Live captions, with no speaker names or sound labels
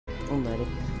I'm ready.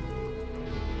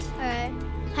 Alright.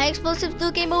 High explosive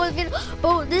through game mode again.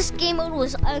 Bro, this game mode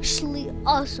was actually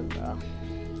awesome, bro.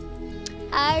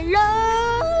 I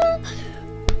love.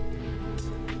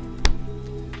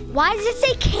 Why does it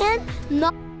say can't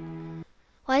not?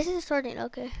 Why is it starting?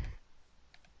 Okay.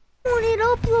 I want it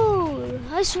upload.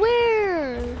 I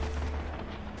swear.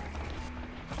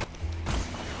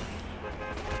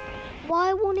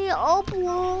 Why won't it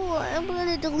upload? I'm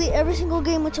gonna delete every single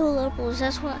game until it uploads.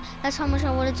 That's how much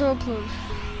I wanted to upload.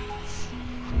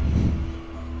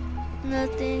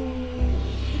 Nothing.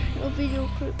 No video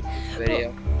clip.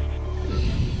 Video.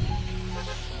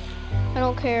 I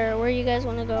don't care where you guys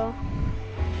want to go.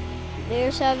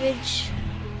 There, Savage.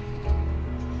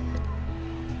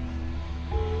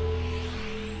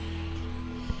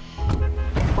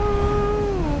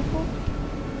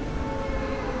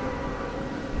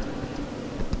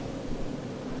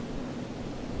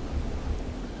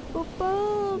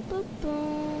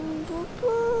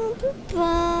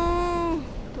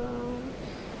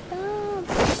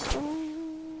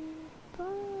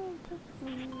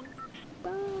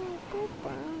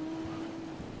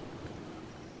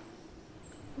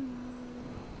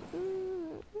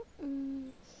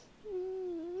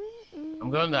 I'm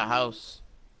going to the house.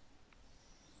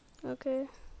 Okay.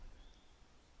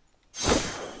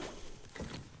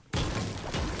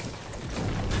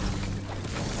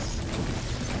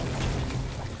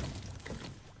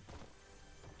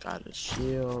 Got a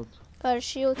shield. Got a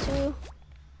shield too.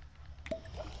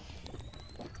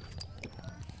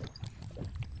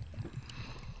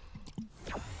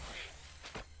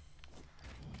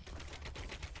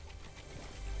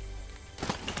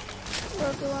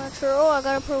 Rocket launcher. Oh, I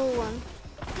got a purple one.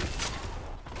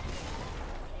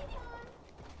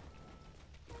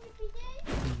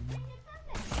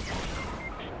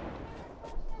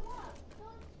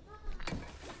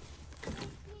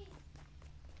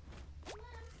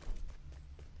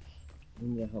 I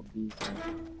need to help these.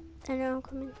 I know, I'm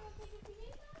coming.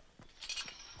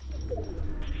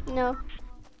 No.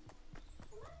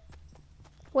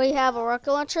 What, you have a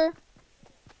rocket launcher?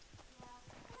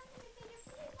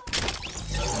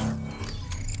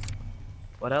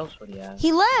 What else would he have?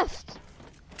 He left!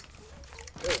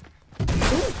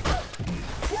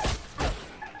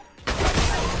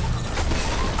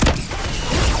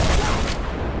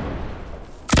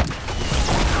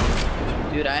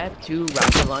 Dude, I have 2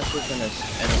 rocket launchers and a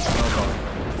snowball.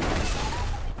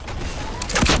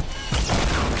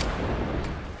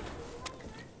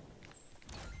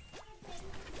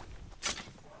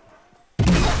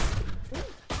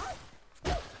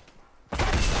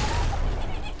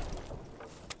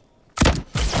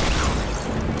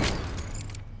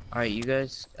 Alright, you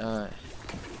guys,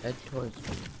 head towards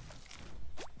me.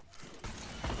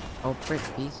 Oh, frick,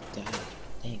 he's dead.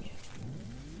 Dang it.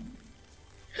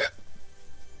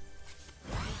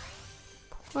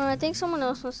 Well, I think someone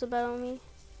else wants to bet on me.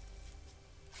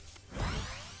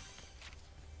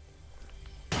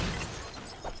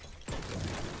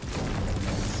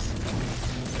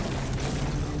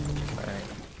 Alright.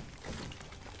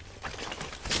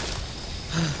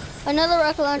 Another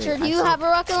rocket launcher. Do you have a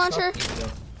rocket launcher?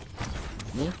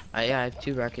 Me? Yeah, I have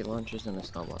 2 rocket launchers and a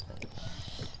snowball thing.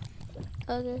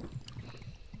 Okay.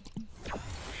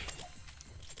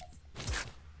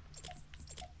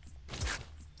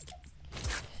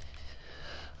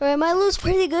 Alright, my loot's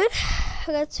pretty good.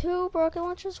 I got 2 rocket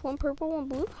launchers, 1 purple, 1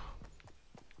 blue.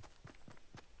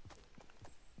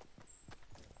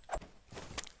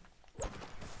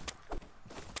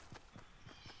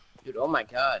 Dude, oh my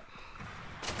god.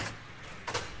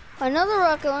 Another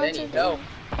rocket launcher. Benny, help.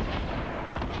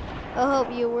 I'll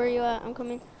help you. Where are you at? I'm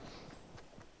coming.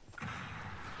 I'm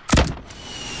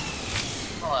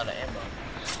all out of ammo.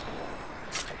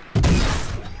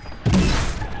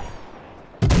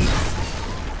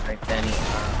 Right, Benny.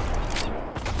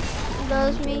 That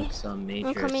was me. Some major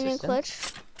I'm coming in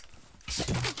clutch.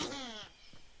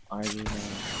 Are you now?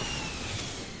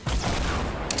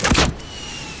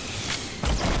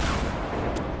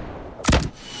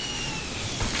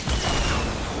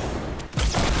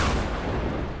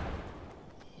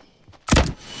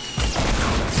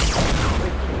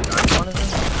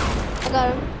 I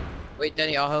got him. Wait,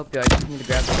 Denny, I'll help you. I just need to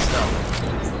grab this stuff.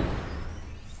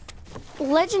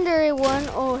 Legendary one.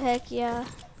 Oh heck yeah.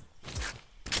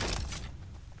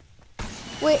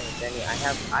 Wait. Denny, I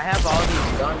have all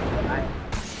these guns, but I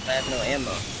have no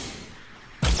ammo.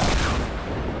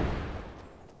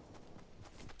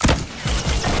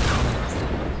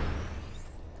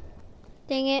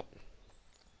 Dang it.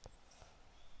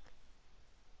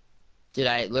 Dude,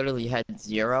 I literally had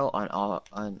 0 on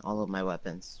all of my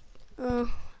weapons.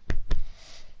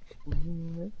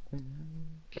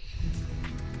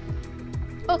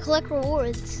 Oh, collect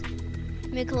rewards.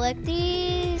 Let me collect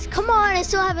these. Come on, I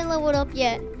still haven't leveled up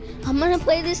yet. I'm gonna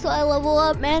play this till I level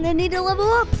up, man. I need to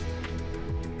level up.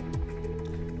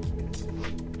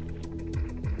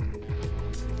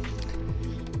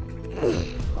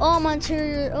 Oh, I'm on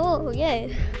tier. Oh,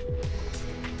 yay.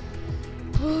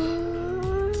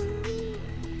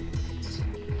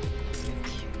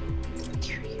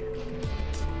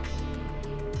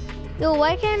 Yo,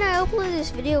 why can't I upload this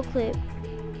video clip?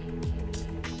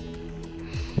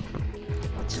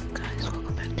 What's up, guys?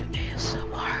 Welcome back to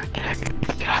ASMR.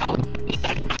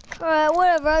 Alright,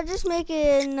 whatever. I'll just make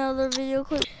it another video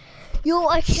clip. Yo,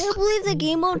 I can't believe the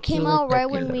game mode came out right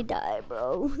when we died,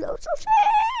 bro. That was so sick.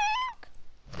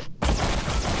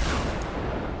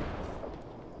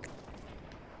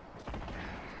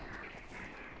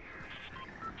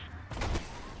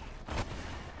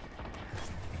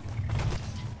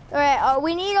 Alright,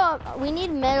 we need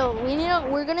metal.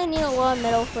 We're gonna need a lot of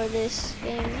metal for this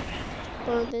game.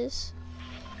 For this.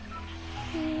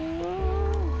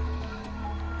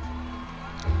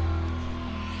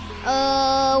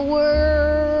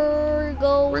 We're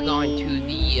going to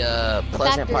the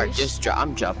Pleasant Park.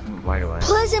 I'm jumping right away.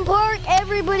 Pleasant Park.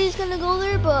 Everybody's gonna go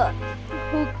there, but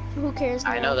who cares?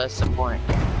 Now? I know that's the point.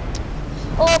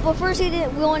 Oh, but first we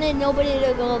wanted nobody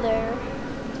to go there.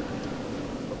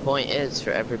 The point is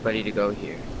for everybody to go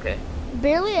here. Okay.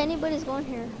 Barely anybody's going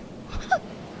here.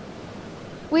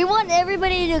 We want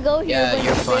everybody to go here. Yeah, but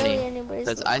you're barely funny.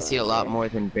 Because I see a lot more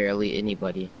than barely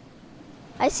anybody.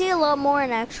 I see a lot more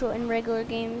in regular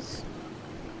games.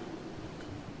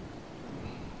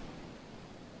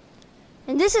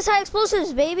 And this is high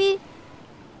explosives, baby.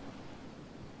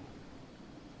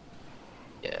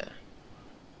 Yeah.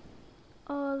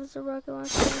 Oh, there's a rocket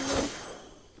launcher in there.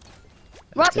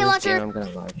 Rocket launcher! I'm gonna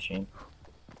live stream.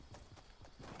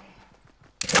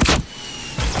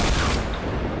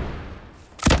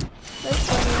 That's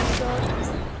funny, oh my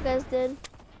god. You guys did.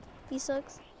 He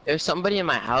sucks. There's somebody in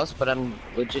my house, but I'm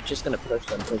legit just gonna push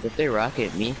them, because if they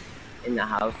rocket me in the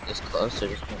house this close, they're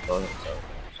just gonna blow themselves.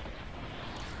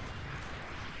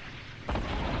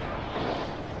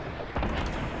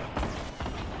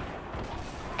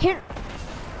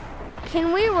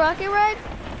 Can we rocket ride?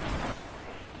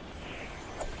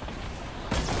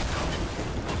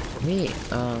 Wait,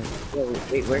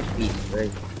 wait, where's Beast? Where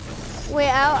is he?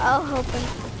 Wait, I'll help him.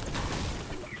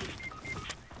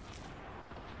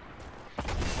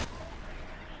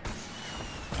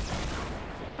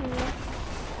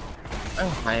 I'm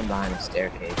hiding behind a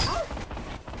staircase.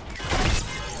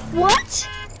 What?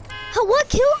 What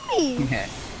killed me? Yeah.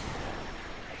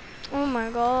 Oh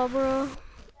my god, bro.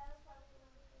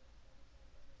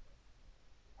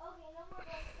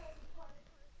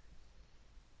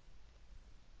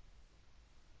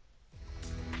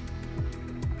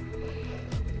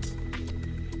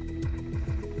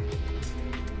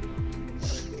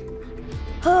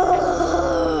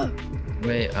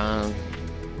 Wait,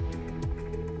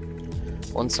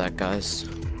 one sec, guys.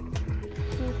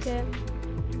 Okay.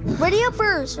 Ready up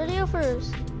first. Ready up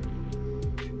first.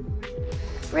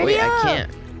 Ready wait, up. I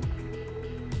can't.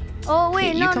 Oh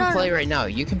wait, you can play right now.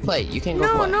 You can play. You can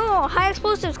go play. No. High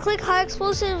explosives. Click high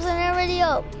explosives and then ready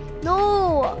up.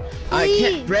 No. Please. I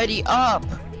can't ready up.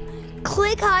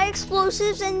 Click high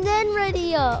explosives and then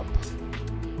ready up.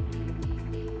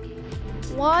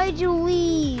 Why'd you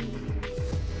leave?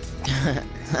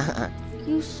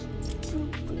 You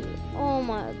stupid. Oh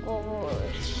my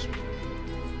gosh.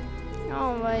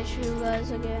 I'll invite you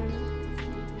guys again.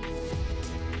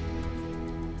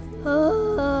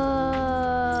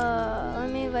 Let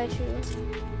me invite you.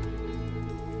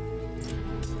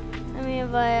 Let me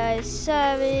invite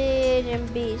Savage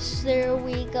and Beast. There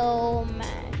we go,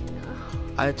 man.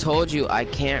 I told you I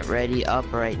can't ready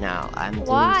up right now. I'm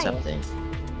Why? doing something.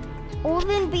 Well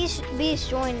then Beast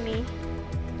join me.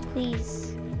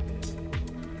 Please.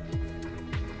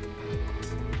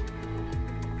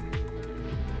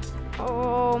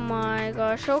 Oh my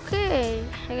gosh, okay.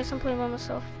 I guess I'm playing by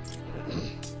myself.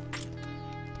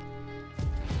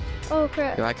 Oh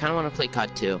crap. Yo, I kind of want to play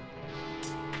COD 2.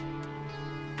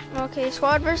 Okay,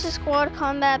 squad versus squad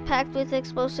combat packed with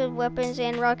explosive weapons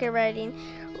and rocket riding.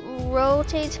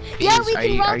 Rotates. Yeah, we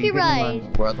can rocket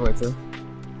ride. World War II?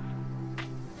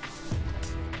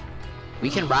 We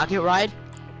can rocket ride?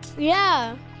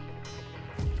 Yeah.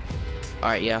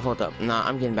 Alright, yeah, hold up. Nah,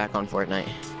 I'm getting back on Fortnite.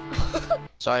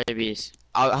 Sorry, Beast.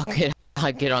 I'll get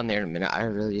on there in a minute. I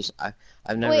really just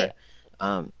I've never Wait.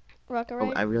 Rocket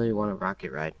ride? I really want to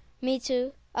rocket ride. Me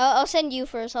too. I'll send you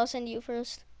first.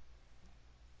 Alright.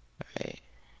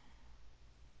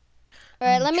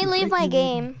 Alright, let me leave my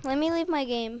game. Let me leave my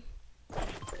game.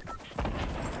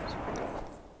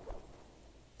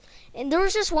 And there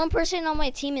was just one person on my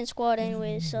team and squad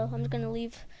anyways, so I'm just gonna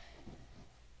leave.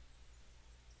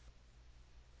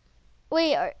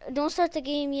 Wait, don't start the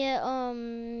game yet.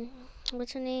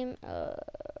 What's her name?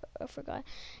 I forgot.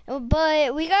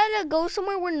 But we gotta go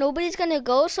somewhere where nobody's gonna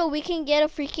go so we can get a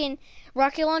freaking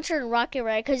rocket launcher and rocket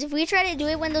ride. Because if we try to do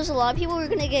it when there's a lot of people, we're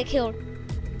gonna get killed.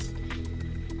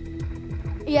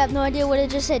 You have no idea what it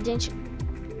just said, didn't you?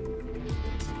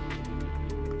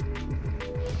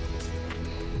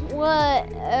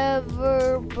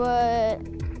 Whatever, but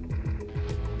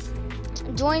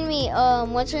join me.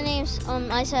 What's her name?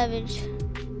 iSavage.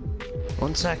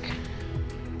 1 sec.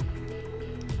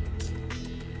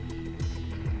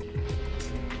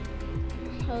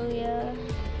 Oh yeah.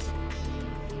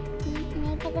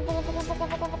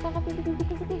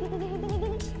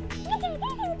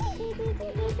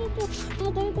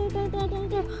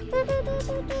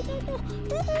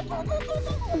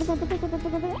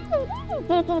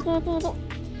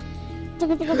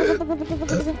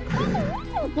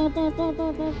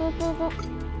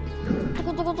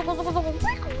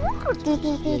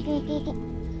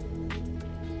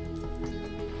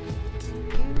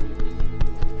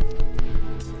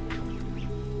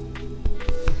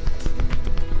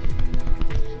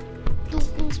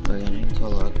 It's beginning to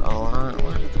look a lot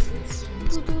like this.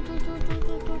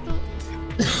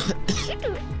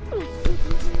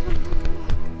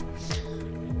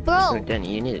 Bro, So then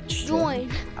you need to join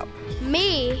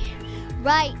me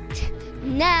right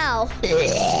now.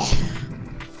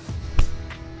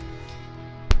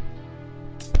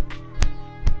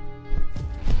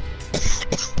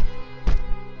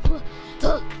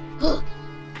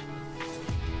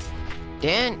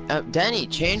 Danny,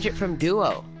 change it from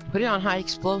duo. Put it on high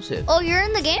explosive. Oh, you're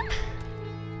in the game?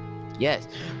 Yes.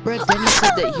 Bro, Danny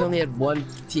said that he only had one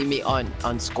teammate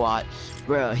on squad.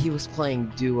 Bro, he was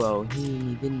playing duo. He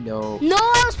didn't even know. No,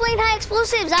 I was playing high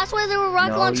explosives. That's why there were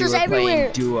rocket launchers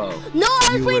everywhere. Duo. No,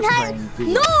 I was playing high.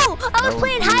 No, I was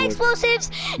playing high explosives,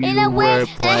 and I went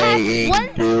and I had one.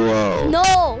 Duo.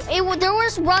 No, there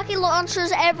was rocket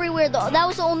launchers everywhere though. That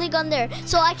was the only gun there,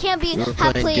 so I can't be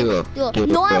playing duo.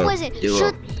 No, I wasn't.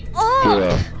 Shut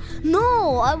up.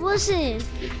 No, I wasn't.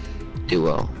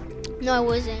 Duo. No, I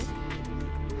wasn't.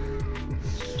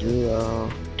 Duo.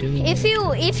 If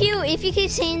you keep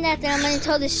saying that, then I'm gonna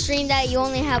tell the stream that you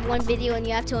only have one video and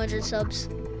you have 200 subs.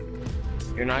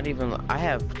 You're not even. I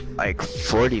have like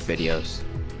 40 videos.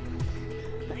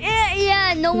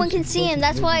 Yeah, no one can see him.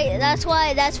 That's why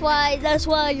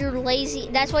you're lazy.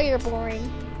 That's why you're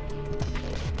boring.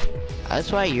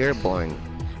 That's why you're boring.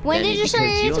 When did you start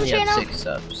your YouTube channel? You only have 6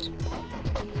 subs.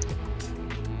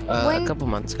 A couple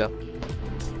months ago.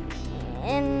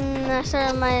 And I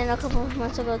started mine a couple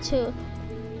months ago too.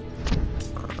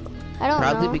 I don't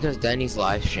know. Probably because Danny's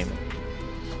live streaming.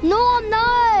 No, I'm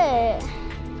not.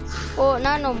 Well,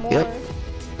 not no more. Yep.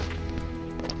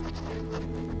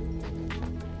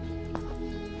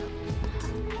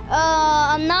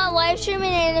 I'm not live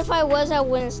streaming, and if I was, I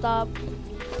wouldn't stop.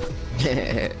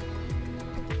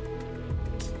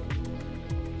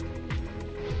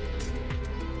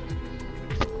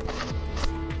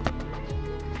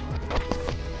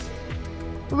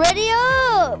 Ready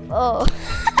up! Oh.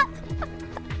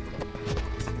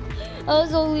 I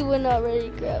was the only one not ready,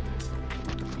 crap.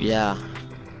 Yeah.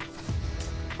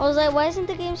 I was like, why isn't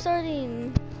the game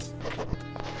starting?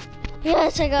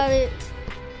 Yes, I got it.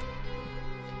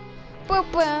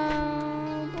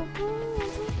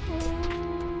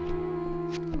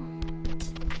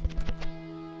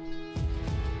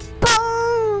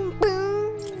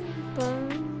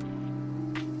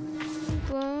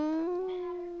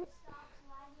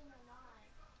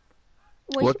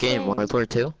 What game? World War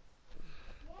II?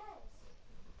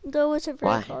 That was a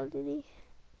Why? Call of Duty.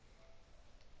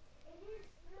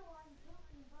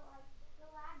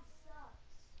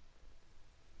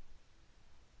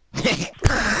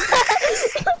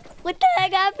 What the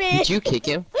heck happened? Did you kick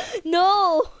him?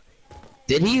 No.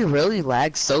 Did he really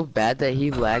lag so bad that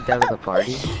he lagged out of the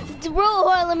party? Bro,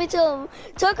 hold on, let me tell him.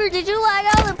 Tucker, did you lag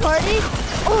out of the party?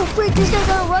 Oh, freak, this guy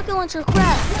got a rocket launcher.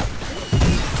 Crap.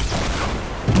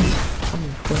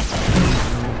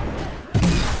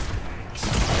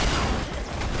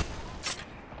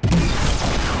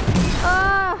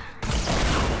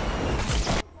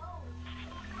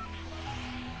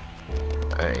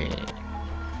 Alright.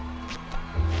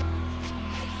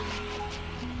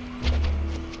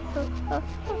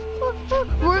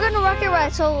 We're gonna rocket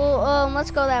ride, so let's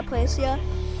go that place, yeah.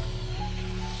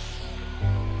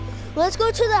 Let's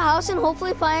go to the house and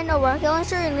hopefully find a rocket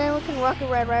launcher, and then we can rocket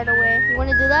ride right away. You want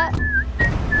to do that?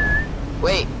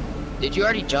 Wait, did you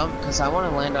already jump? Because I want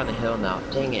to land on a hill now.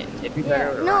 Dang it. It'd be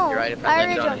better to No, rocket ride if I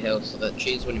landed on a jumped. hill so the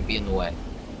trees wouldn't be in the way.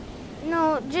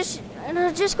 No, just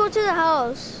go to the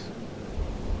house.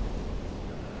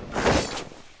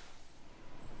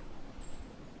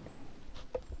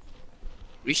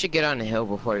 We should get on the hill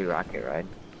before we rocket ride.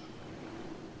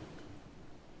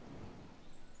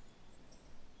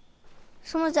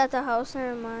 Someone's at the house.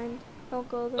 Never mind. Don't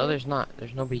go there. No, there's not.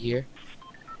 There's nobody here.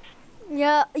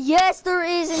 Yeah. Yes, there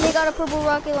is, and they got a purple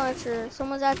rocket launcher.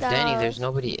 Someone's at the house. Danny, there's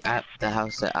nobody at the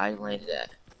house that I landed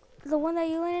at. The one that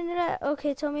you landed at?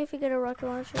 Okay, tell me if you get a rocket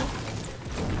launcher.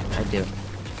 I do.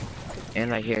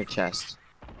 And I hear a chest.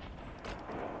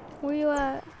 Where you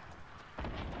at?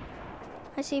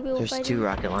 I see people There's fighting. 2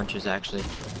 rocket launchers actually.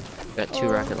 Got 2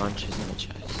 rocket launchers in the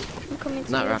chest. I'm coming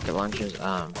to Not you. rocket launchers,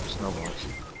 snowballs.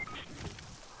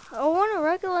 I want a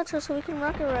rocket launcher so we can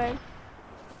rocket ride.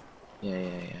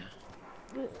 Yeah.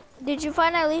 Did you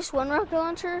find at least one rocket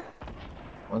launcher?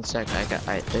 One sec,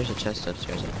 there's a chest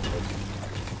upstairs.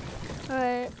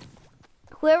 Alright.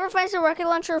 Whoever finds the rocket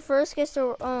launcher first gets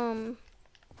to,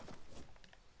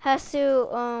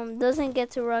 doesn't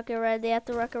get to rocket ride. They have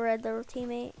to rocket ride their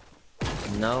teammate.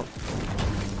 No.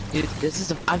 Dude,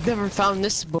 I've never found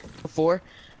this before.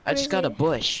 I just got a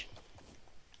bush.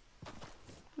 Oh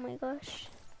my gosh.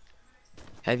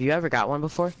 Have you ever got one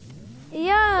before?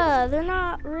 Yeah, they're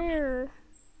not rare.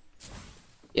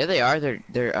 Yeah, they are. They're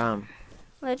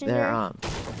Legendary.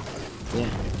 yeah.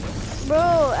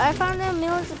 Bro, I found them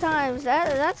millions of times. That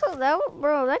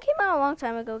came out a long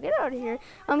time ago. Get out of here.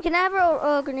 Can I have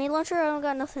a grenade launcher? I don't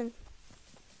got nothing.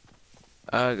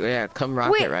 Yeah, come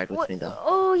rocket ride with me though.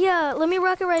 Oh yeah, let me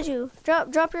rocket ride you.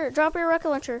 Drop your rocket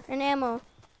launcher and ammo.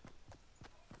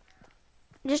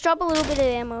 Just drop a little bit of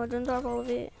ammo. Don't drop all of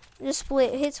it. Just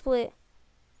split. Hit split.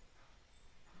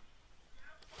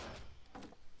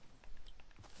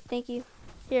 Thank you.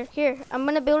 Here. I'm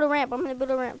gonna build a ramp.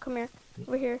 Come here.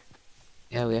 Over here.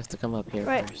 Yeah, we have to come up here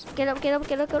Right. first. Get up. Get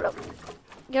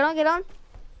on.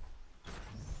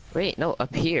 Wait, no,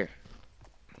 up here.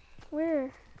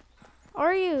 Where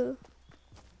are you?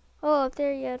 Oh, up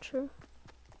there. Yeah, true.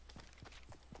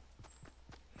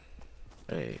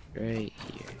 Right here.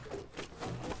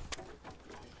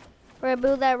 Right,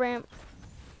 build that ramp.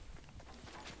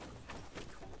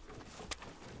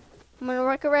 I'm gonna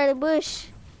rocket ride a bush.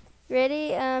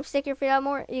 Ready? Stick your feet out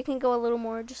more. You can go a little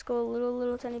more. Just go a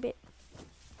little tiny bit.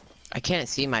 I can't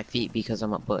see my feet because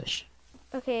I'm a bush.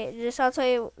 Okay, I'll tell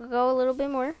you, go a little bit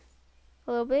more.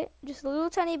 A little bit. Just a little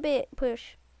tiny bit.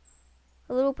 Push.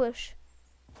 A little push.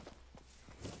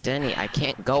 Danny, I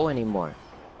can't go anymore.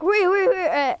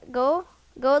 Wait. Go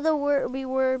the word we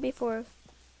were before.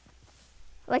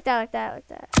 Like that.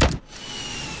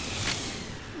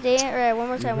 Right, one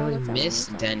more time. You really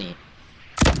missed Denny.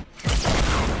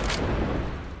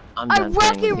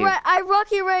 I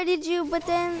rocket righted you, but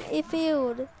then it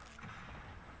failed.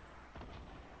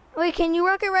 Wait, can you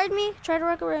rocket ride me? Try to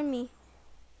rocket ride me.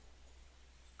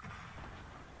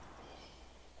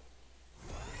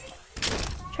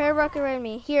 Try to rocket ride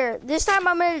me. Here, this time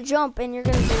I'm gonna jump and you're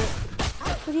gonna do it.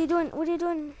 What are you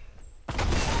doing?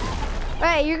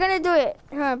 Right, you're gonna do it.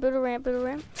 Hold on, build a ramp.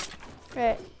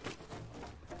 Right.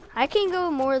 I can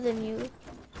go more than you.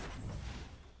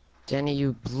 Danny,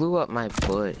 you blew up my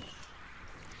bush.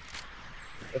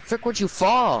 The frick would you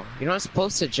fall? You're not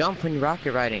supposed to jump when you're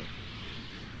rocket riding.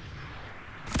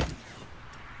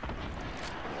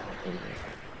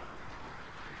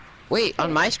 Wait,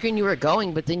 on my screen you were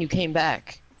going, but then you came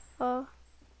back. Oh.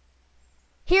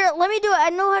 Here, let me do it. I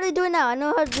know how to do it now.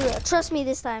 Trust me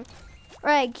this time.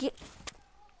 Right,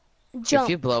 jump. If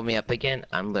you blow me up again,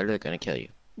 I'm literally gonna kill you.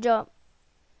 Jump.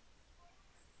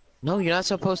 No, you're not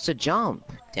supposed to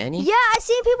jump, Danny. Yeah, I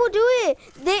seen people do it.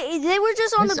 They were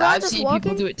just on the ground, just walking. I've seen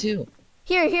people do it too.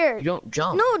 Here. You don't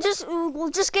jump. No, just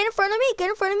get in front of me,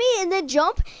 and then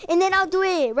jump, and then I'll do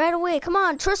it right away. Come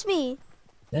on, trust me.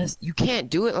 You can't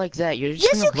do it like that. You're just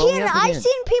Yes, gonna you blow me can. up I've again.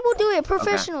 seen people do it.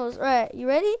 Professionals. Okay. Right, you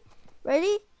ready?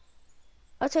 Ready?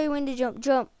 I'll tell you when to jump.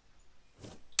 Jump.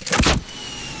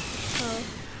 Oh.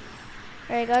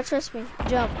 Alright, gotta trust me.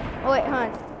 Jump. Oh wait, hold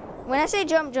on. When I say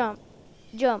jump, jump.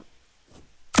 Jump.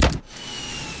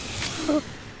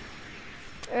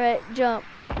 Alright, jump.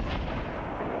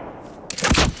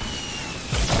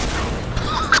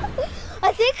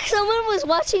 I think someone was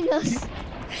watching us.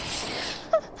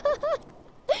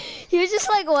 He was just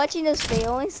like watching us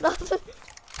fail and stuff.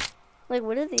 Like,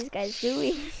 what are these guys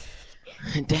doing?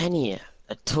 Danny,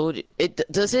 I told you.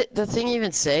 The thing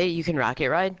even say you can rocket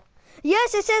ride?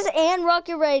 Yes, it says and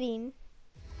rocket riding.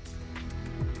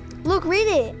 Look, read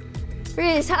it.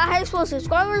 Read it. It's high explosive.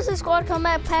 Squad versus squad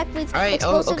combat packed with All right.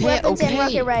 explosive Okay. weapons and Okay.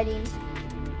 rocket riding.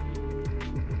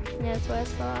 Yeah, that's what I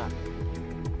thought.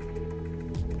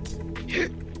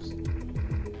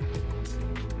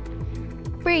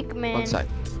 Freak, man. One sec.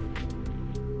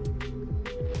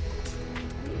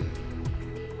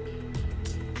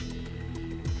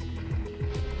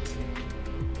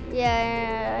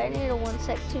 Yeah, I need a 1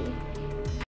 sec too.